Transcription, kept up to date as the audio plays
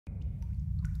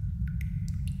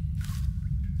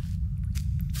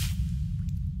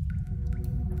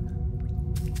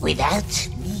Without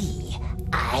me,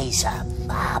 eyes are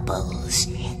marbles,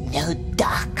 no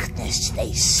darkness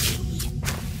they see.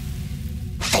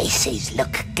 Faces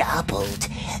look garbled,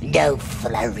 no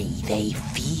flurry they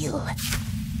feel.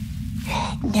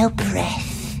 No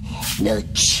breath, no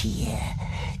cheer,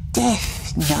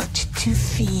 death not to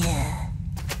fear.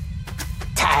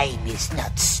 Time is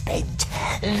not spent,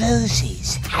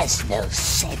 roses has no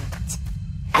scent.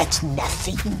 At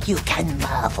nothing you can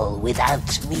marvel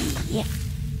without me.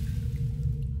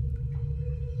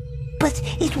 But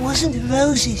it wasn't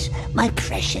roses, my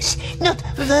precious, not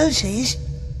roses.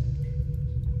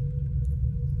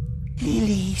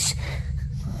 Lilies.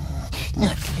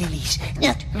 Not lilies,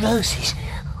 not roses.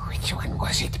 Which one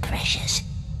was it, precious?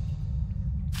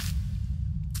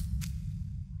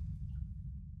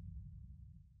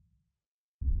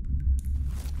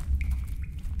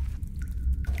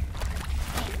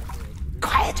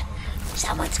 Quiet!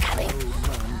 Someone's coming. A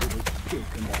man with a stick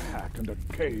and a hat and a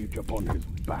cage upon his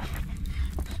back.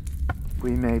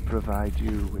 We may provide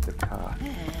you with a car.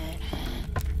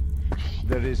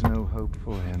 There is no hope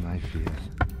for him, I fear.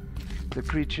 The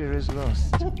creature is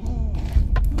lost.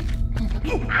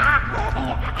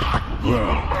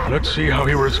 Well, let's see how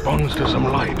he responds to some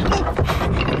light.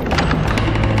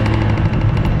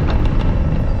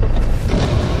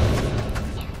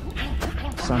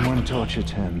 Someone tortured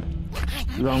him,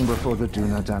 long before the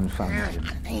Dunadan found him.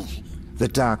 The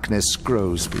darkness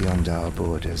grows beyond our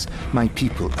borders. My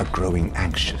people are growing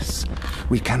anxious.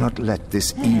 We cannot let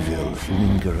this evil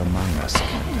linger among us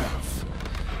on Earth.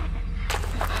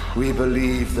 We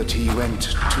believe that he went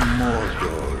to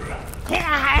Mordor.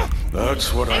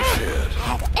 That's what I feared.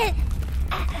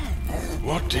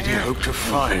 What did he hope to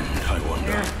find, I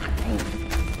wonder?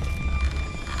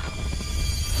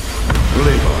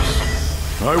 Leave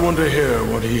us. I want to hear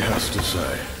what he has to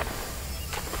say.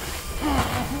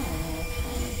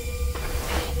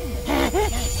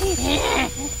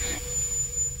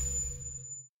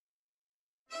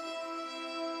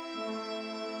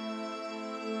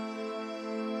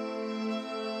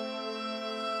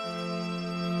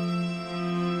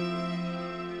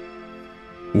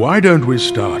 Why don't we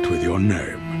start with your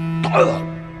name?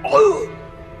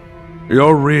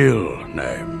 Your real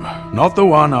name, not the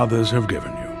one others have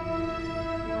given you.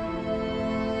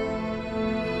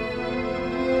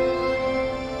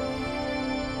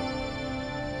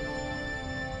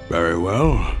 Very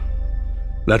well.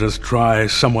 Let us try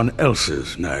someone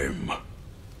else's name.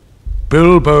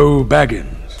 Bilbo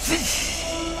Baggins.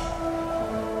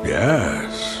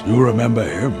 Yes, you remember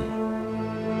him.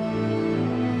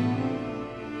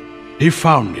 He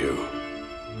found you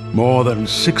more than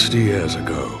 60 years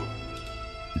ago,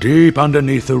 deep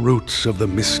underneath the roots of the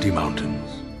Misty Mountains.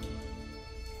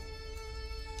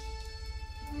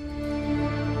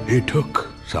 He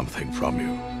took something from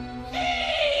you.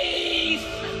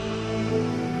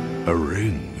 A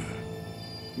ring.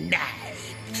 My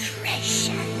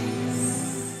precious.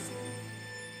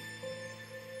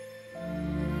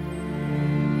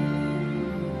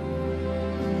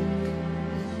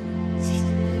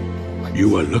 You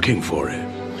were looking for it,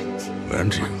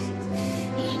 weren't you?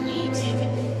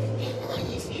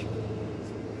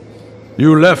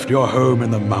 You left your home in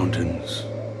the mountains,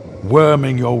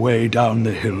 worming your way down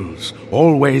the hills,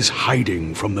 always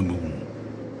hiding from the moon.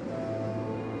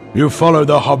 You followed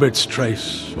the Hobbit's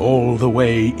trace all the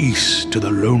way east to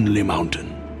the Lonely Mountain.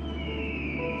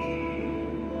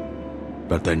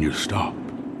 But then you stopped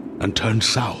and turned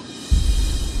south.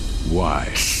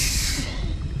 Why?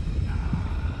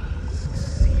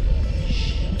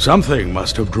 Something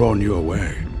must have drawn you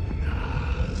away.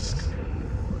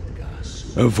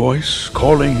 A voice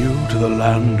calling you to the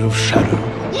land of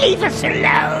shadow. Leave us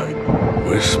alone!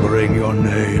 Whispering your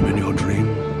name in your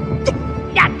dreams.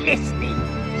 Not listening.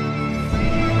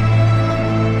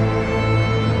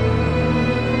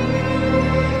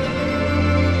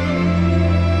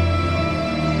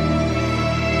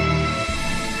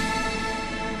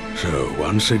 So,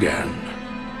 once again,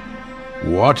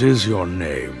 what is your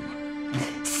name?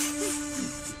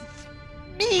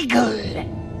 Smeagol.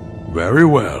 Very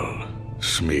well,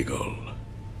 Smeagol.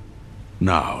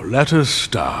 Now, let us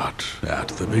start at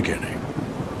the beginning.